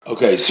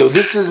Okay, so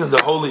this is in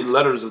the Holy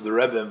Letters of the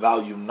Rebbe in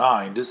Volume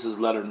 9. This is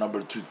letter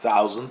number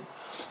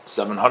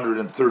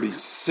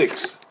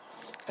 2736.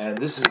 And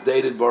this is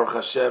dated, Baruch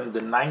Hashem, the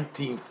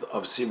 19th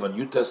of Sivan,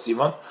 Yutas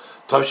Sivan,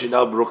 Toshin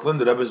El Brooklyn.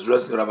 The Rebbe is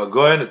dressing Rav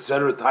Goyen,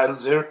 etc.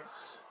 Titles here.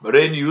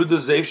 Barein Yehuda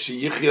Zeif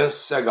Sheyichya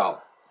Segal.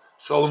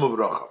 Shalom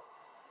Uvracha.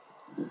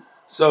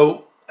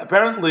 So,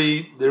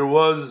 apparently, there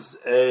was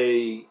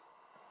a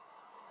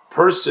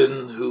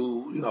person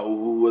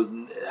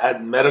who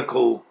had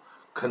medical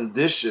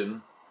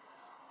condition,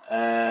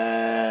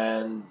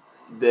 and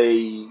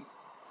they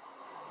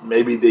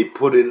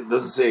put in,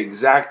 doesn't say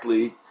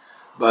exactly,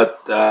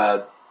 but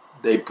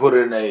they put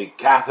in a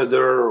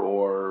catheter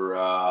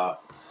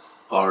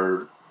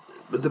but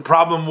the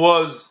problem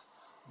was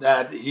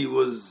that it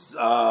was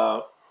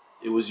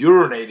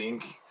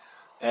urinating,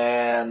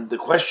 and the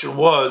question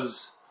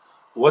was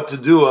what to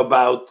do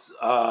about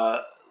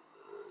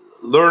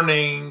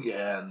learning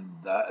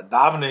and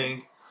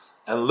davening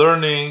and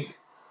learning,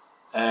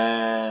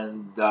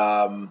 and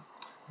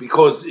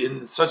because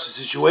in such a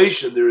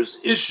situation there's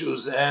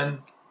issues,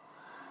 and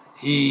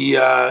he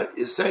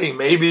is saying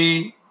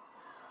maybe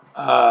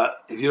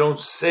if you don't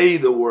say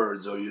the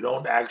words or you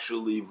don't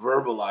actually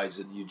verbalize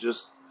it, you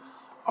just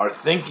are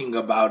thinking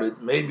about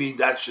it, maybe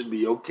that should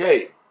be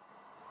okay.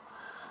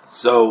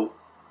 So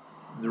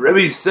the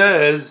Rebbe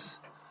says,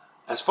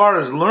 as far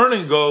as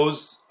learning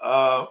goes,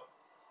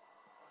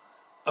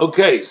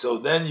 okay, so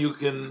then you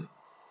can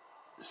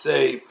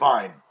say,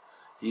 fine,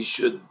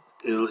 it'll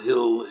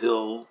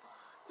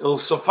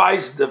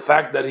suffice the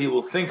fact that he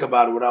will think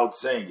about it without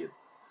saying it.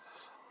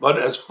 But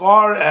as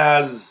far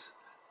as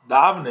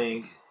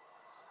davening,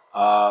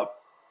 the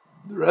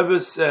Rebbe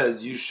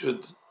says you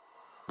should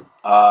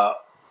try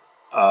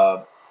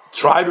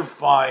to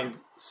find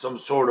some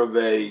sort of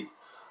a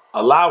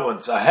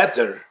allowance, a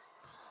heter,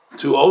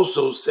 to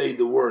also say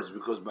the words,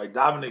 because by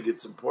davening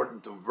it's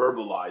important to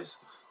verbalize,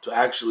 to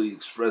actually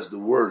express the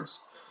words.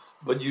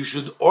 But you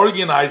should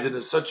organize it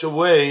in such a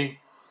way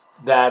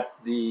that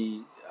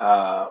the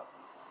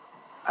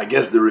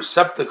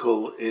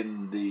receptacle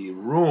in the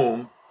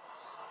room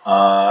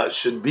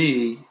should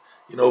be,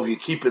 if you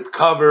keep it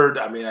covered.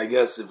 I mean, I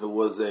guess if it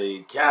was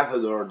a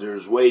catheter,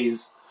 there's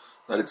ways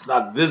that it's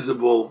not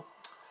visible.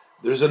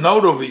 There's a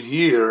note over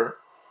here.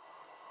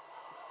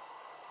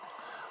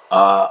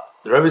 The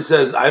Rebbe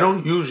says, I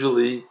don't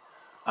usually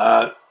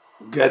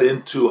get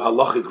into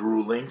halachic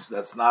rulings.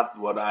 That's not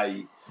what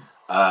I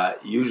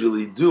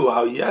usually do.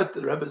 How yet,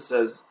 the Rebbe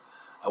says,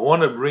 I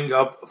want to bring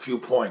up a few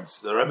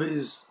points. The Rebbe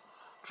is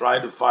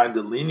trying to find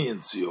the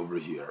leniency over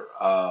here.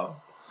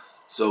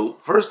 So,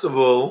 first of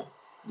all,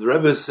 the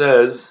Rebbe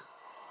says,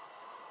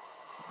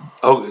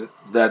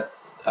 that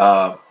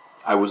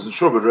I wasn't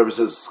sure, but the Rebbe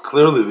says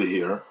clearly over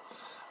here.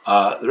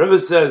 The Rebbe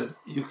says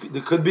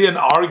there could be an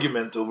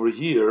argument over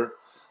here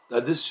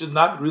that this should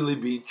not really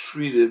be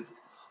treated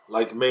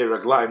like mei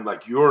raglaim,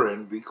 like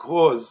urine,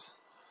 because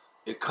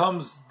it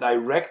comes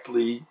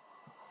directly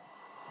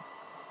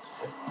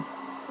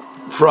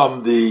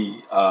from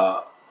the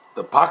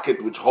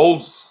pocket which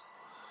holds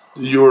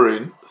the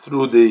urine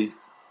through the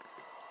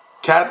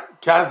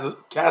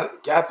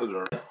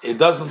catheter. It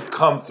doesn't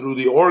come through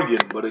the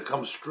organ, but it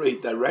comes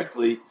straight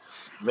directly.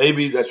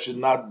 Maybe that should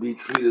not be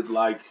treated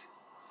like.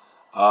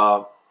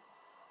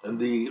 And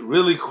the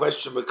really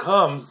question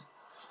becomes,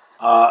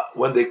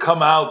 when they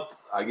come out,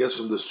 I guess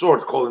from the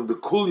sort, calling the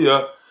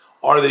kulya,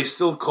 are they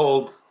still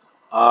called?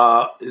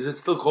 Is it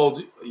still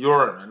called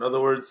urine? In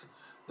other words,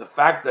 the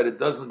fact that it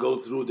doesn't go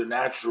through the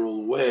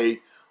natural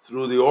way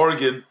through the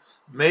organ,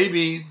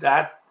 maybe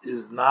that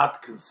is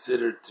not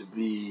considered to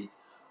be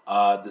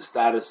the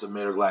status of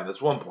meir gleim.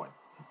 That's one point.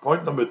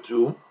 Point number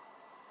two,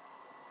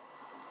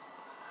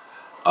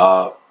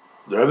 the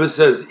Rebbe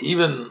says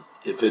even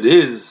if it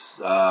is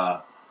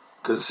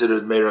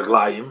considered meir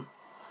gleim,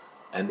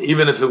 and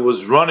even if it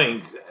was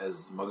running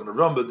as Magen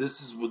Avraham, but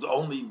would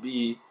only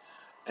be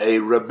a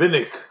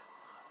rabbinic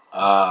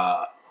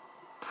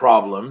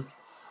problem,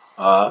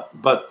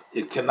 but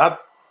it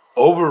cannot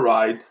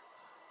override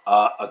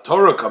a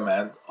Torah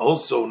command,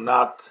 also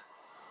not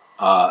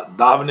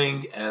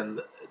davening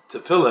and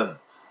tefillin.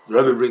 The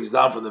Rebbe brings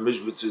down from the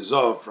Mishpat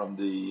Zizov, from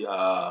the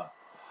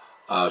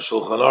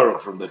Shulchan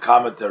Aruch, from the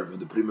commentary, from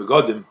the Pri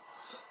Megadim.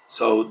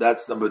 So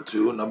that's number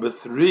two. Number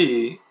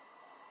three,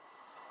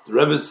 the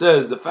Rebbe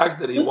says the fact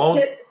that he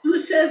won't. Who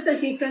says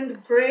that he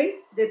can pray?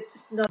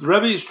 That's not. The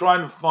Rebbe is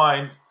trying to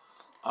find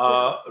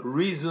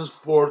reasons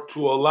to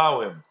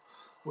allow him.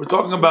 We're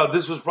talking about,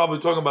 this was probably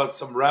talking about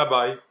some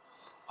rabbi.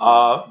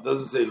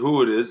 Doesn't say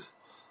who it is,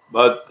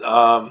 but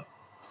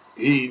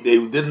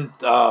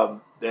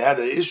they had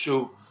an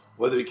issue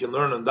whether he can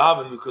learn and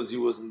daven because he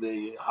was in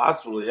the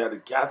hospital. He had a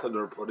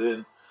catheter put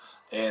in,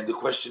 and the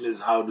question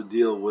is how to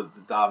deal with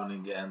the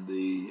davening and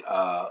the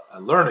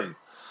learning.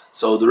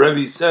 So the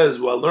Rebbe says,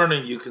 well,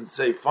 learning you can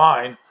say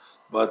fine,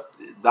 but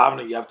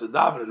davening you have to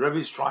daven. The Rebbe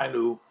is trying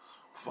to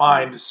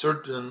find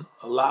certain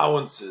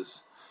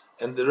allowances,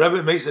 and the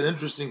Rebbe makes an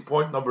interesting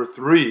point. Number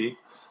three,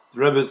 the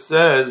Rebbe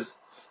says,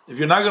 if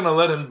you're not going to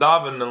let him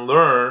daven and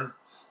learn,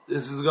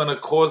 this is going to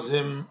cause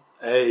him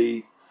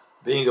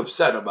being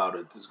upset about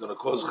it. It's going to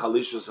cause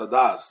chalishus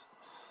hadas,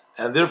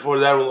 and therefore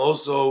that will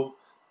also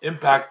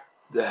impact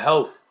the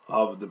health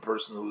of the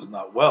person who is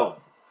not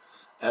well.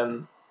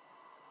 And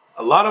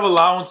a lot of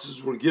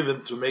allowances were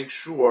given to make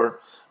sure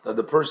that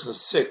the person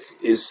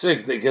is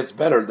sick, that gets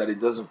better, that he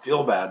doesn't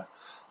feel bad,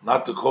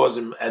 not to cause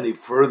him any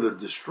further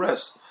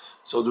distress.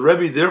 So the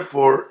Rebbe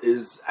therefore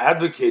is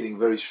advocating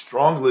very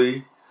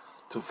strongly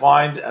to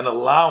find an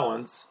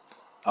allowance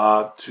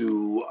so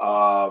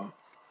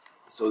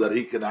that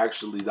he can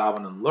actually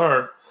daven and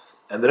learn.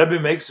 And the Rebbe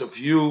makes a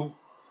few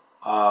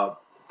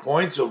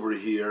points over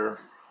here,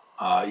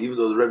 even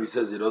though the Rebbe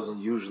says he doesn't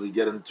usually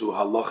get into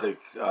halachic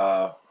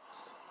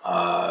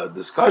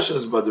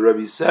discussions, but the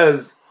Rebbe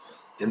says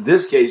in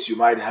this case you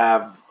might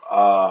have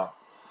the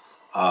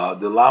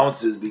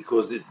allowances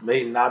because it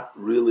may not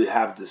really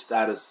have the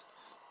status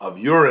of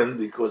urine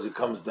because it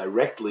comes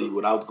directly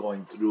without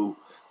going through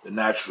the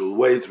natural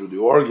way, through the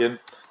organ.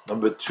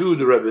 Number two,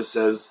 the Rebbe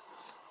says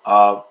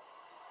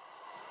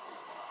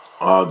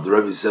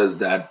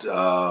that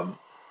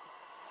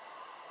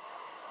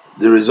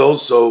there is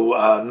also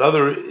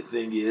another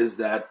thing is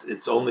that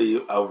it's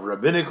only of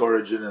rabbinic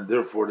origin and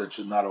therefore that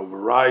should not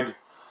override.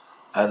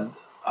 And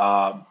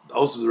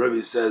also the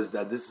Rebbe says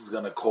that this is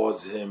going to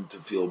cause him to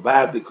feel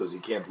bad because he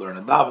can't learn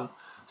a daven.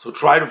 So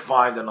try to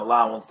find an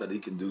allowance that he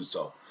can do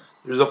so.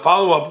 There's a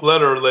follow-up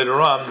letter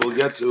later on we'll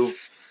get to,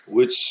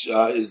 which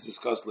is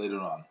discussed later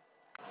on.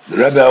 The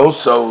Rebbe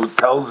also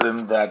tells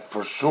him that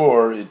for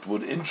sure it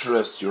would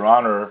interest Your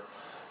Honor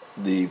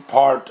the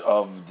part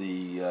of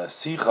the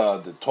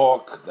sicha, the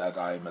talk that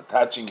I'm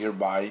attaching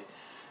hereby,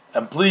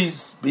 and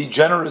please be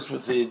generous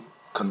with it,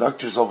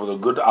 conduct yourself with a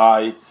good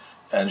eye,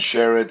 and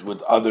share it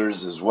with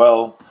others as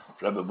well.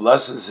 The Rebbe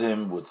blesses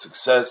him with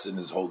success in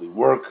his holy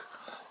work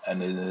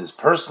and in his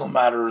personal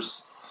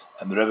matters,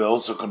 and the Rebbe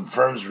also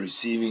confirms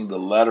receiving the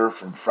letter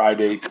from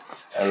Friday,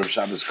 Erev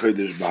Shabbos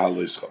Kodesh B'Hal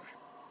Yisrael.